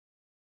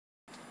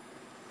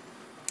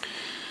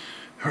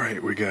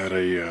Alright, we got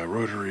a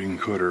rotary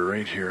encoder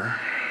right here,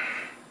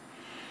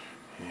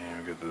 and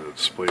we got the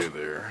display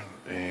there,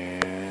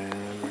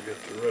 and we got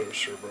the rudder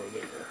servo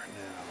there.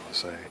 Now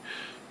as I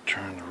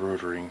turn the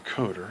rotary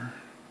encoder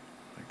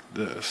like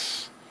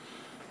this,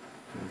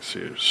 you can see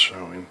it's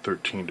showing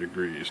 13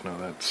 degrees. Now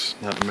that's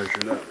not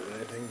measured out or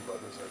anything, but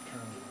as I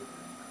turn the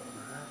rotary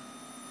encoder,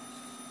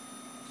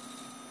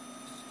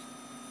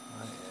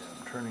 I am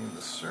turning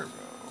the servo.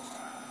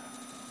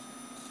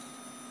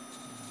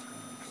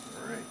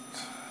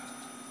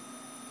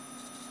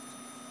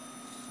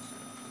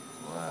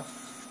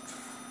 Left,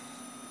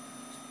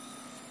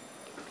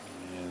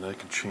 and I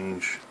can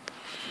change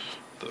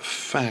the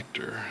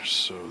factor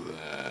so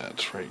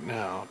that right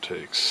now it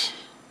takes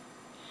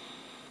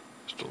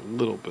just a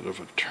little bit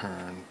of a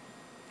turn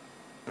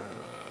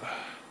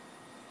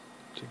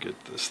to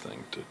get this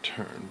thing to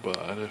turn.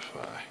 But if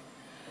I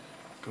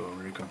go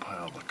and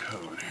recompile the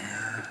code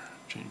here,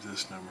 change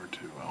this number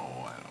to,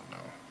 oh, I don't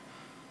know,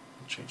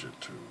 change it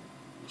to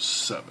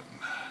 7.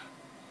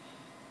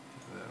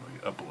 Then we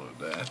upload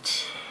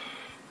that.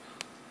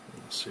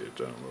 Let's see it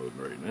download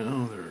right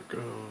now. There it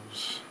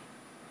goes.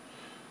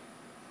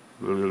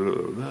 Blah, blah,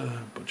 blah, blah.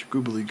 Bunch of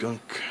goobly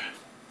gunk.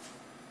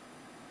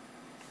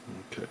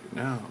 Okay,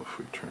 now if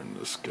we turn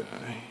this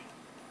guy,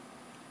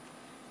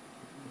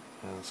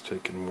 it's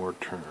taking more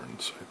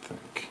turns, I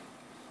think.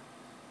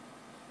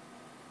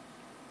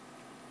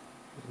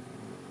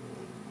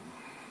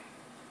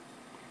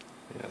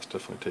 Yeah, it's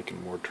definitely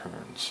taking more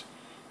turns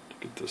to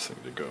get this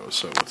thing to go.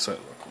 So what's that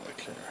look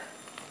like here?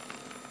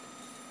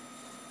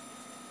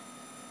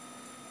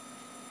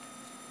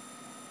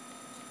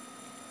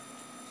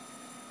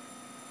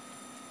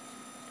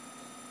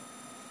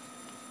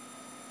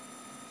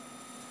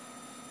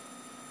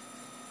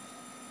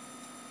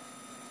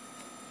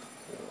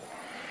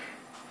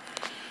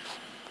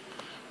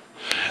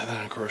 And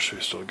then of course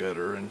we still got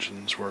our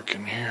engines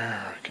working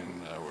here.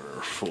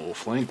 We're full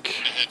flank.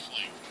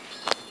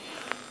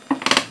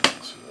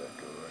 See that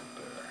go right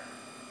there.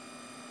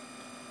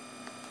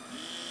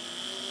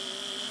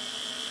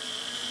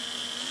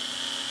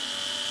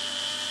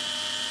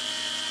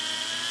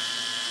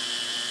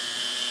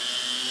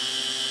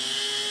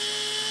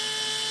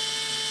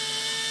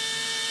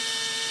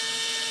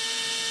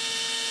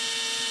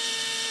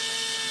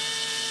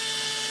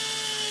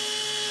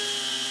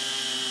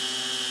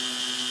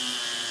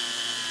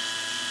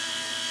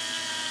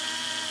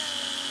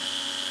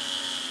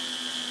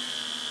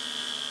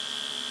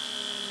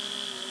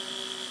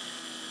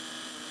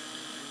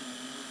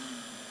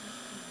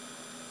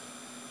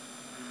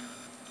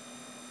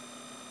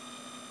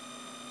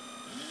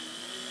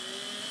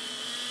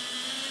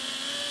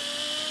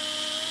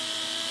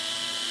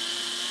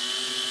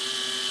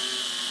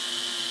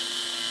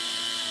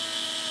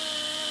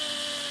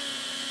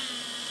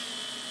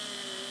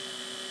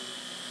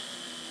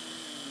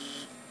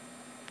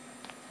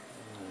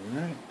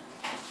 Alright,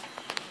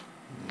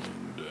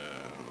 and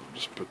we'll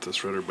just put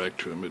this rudder back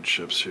to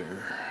amidships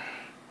here.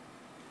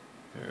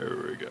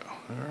 There we go.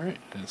 Alright,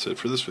 that's it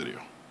for this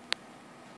video.